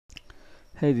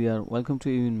Hey there, welcome to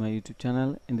you in my YouTube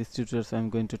channel. In this tutorial I'm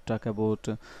going to talk about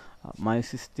my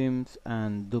systems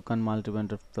and Dukan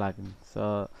multi-vendor plugin.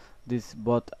 So these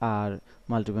both are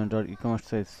multi-vendor e-commerce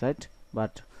website,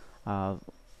 but uh,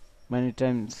 many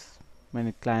times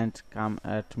many clients come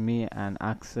at me and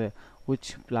ask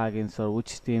which plugins or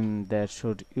which theme they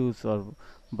should use or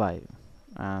buy,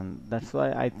 and that's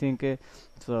why I think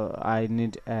so I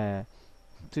need a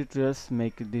tutorials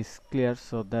make this clear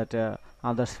so that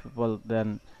other people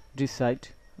then decide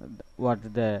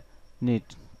what they need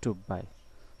to buy.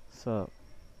 So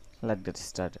let's get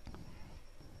started.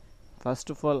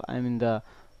 First of all, I'm in the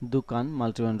Dukan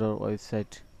multi-vendor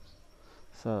website.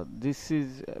 So this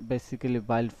is basically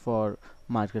built for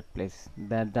marketplace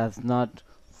that does not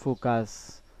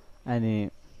focus any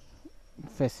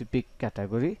specific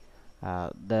category.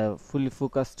 They're fully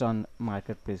focused on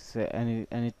marketplace.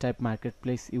 Any type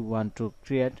marketplace you want to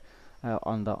create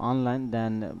on the online,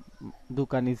 then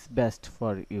Dukan is best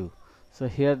for you. So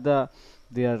here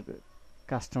their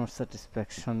customer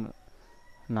satisfaction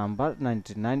number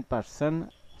 99%.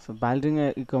 So building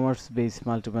a e-commerce based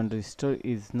multi-vendor store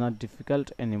is not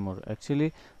difficult anymore.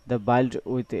 Actually, they build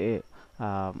with a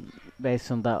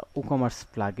based on the Ecommerce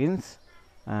plugins,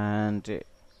 and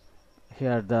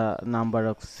here the number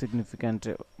of significant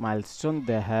milestone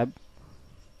they have,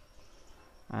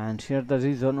 and here the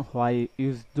reason why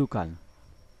use Dukan,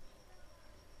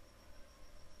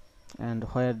 and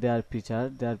where they are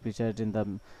featured in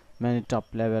the many top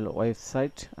level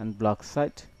website and blog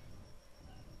site.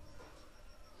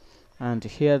 And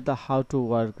here the how to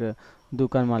work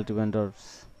Dukan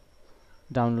multi-vendors: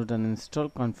 download and install,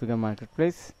 configure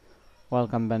marketplace,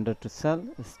 welcome vendor to sell,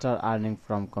 start earning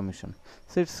from commission.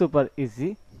 So it's super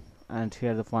easy. And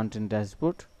here the front end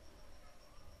dashboard.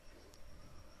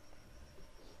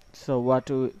 So what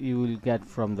you will get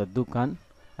from the Dukan: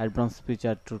 advanced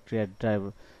feature to create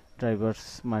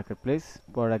drivers marketplace,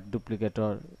 product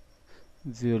duplicator,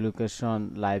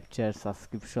 geolocation, live chat,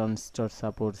 subscription, store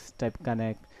support, step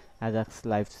connect, Ajax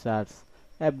live charts,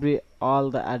 all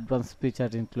the advanced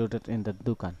features included in the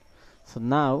Dukan. So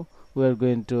now we are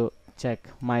going to check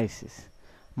MySys.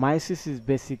 MySys is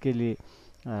basically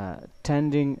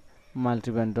trending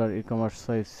multi-vendor e-commerce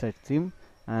website theme,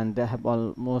 and they have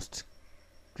almost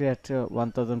create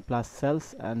 1000 plus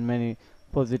sales and many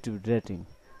positive rating,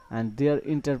 and their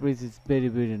interface is very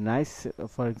nice.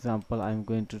 For example, I'm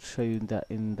going to show you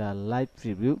in the live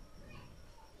preview.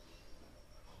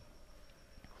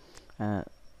 uh,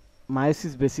 Mice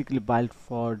is basically built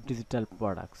for digital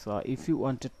products. So if you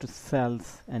wanted to sell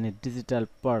any digital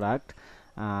product,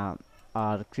 uh,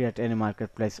 or create any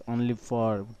marketplace only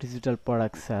for digital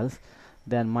product sales,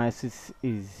 then Mice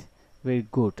is very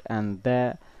good, and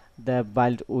they're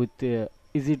built with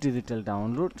easy digital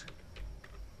download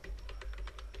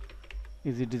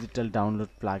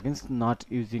plugins, not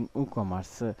using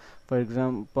WooCommerce. For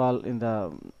example, in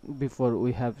the before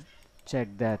we have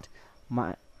checked that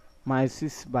my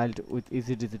MySys built with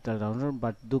easy digital download,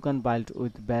 but Dukan built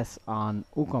with based on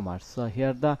WooCommerce. So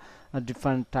here the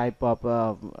different type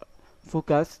of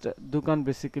focused. Dukan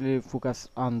basically focus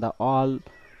on the all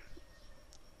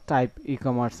type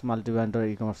e-commerce multi-vendor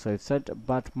e-commerce website,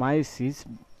 but MySys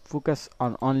focus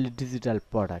on only digital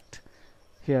product.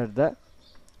 Here the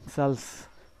sells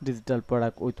digital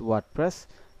product with WordPress,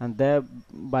 and they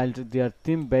built their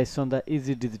theme based on the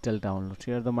easy digital download.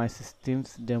 Here the MySys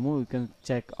themes demo, you can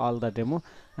check all the demo,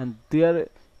 and their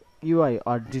UI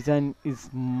or design is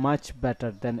much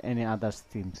better than any other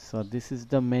themes. So this is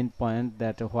the main point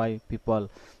that why people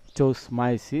chose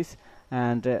MySys.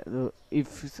 And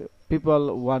if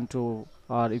people want to,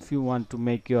 or if you want to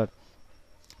make your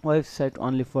website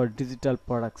only for digital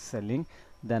product selling,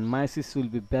 then MySys will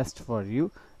be best for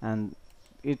you, and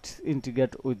it's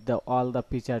integrate with the all the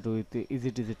feature with the easy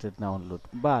digital download.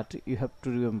 But you have to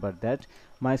remember that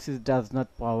MySys does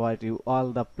not provide you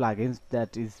all the plugins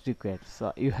that is required,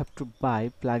 so you have to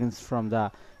buy plugins from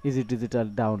the easy digital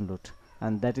download,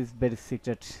 and that is very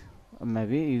secret.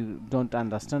 Maybe you don't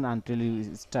understand until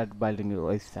you start building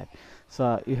your website.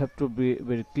 So you have to be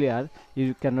very clear.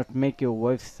 You cannot make your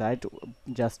website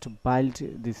just build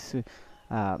this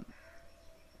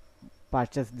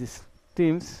purchase these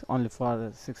themes only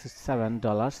for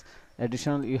 $67.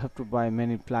 Additionally, you have to buy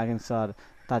many plugins or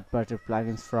third-party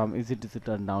plugins from easy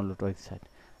digital download website.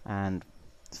 And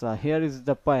so here is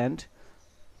the point,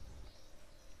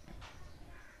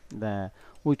 the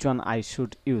which one I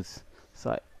should use.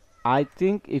 So I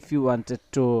think if you wanted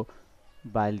to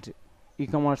build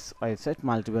e-commerce website,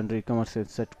 multi-vendor e-commerce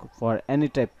website for any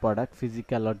type product,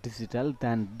 physical or digital,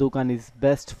 then Dukan is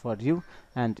best for you.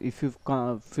 And if you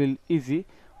feel easy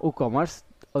WooCommerce,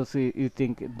 also you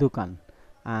think dukan.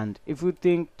 And if you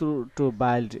think to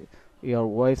build your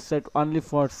website only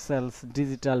for sales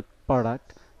digital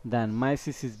product, then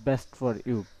MySys is best for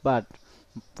you. But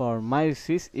for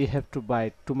MySys you have to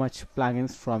buy too much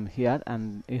plugins from here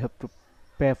and you have to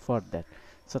pay for that.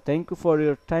 So thank you for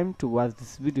your time to watch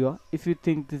this video. If you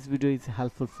think this video is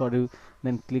helpful for you,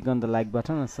 then click on the like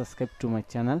button and subscribe to my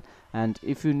channel. And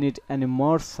if you need any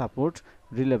more support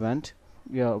relevant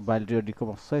your build your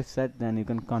e-commerce website, then you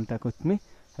can contact with me.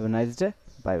 Have a nice day.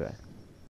 Bye bye.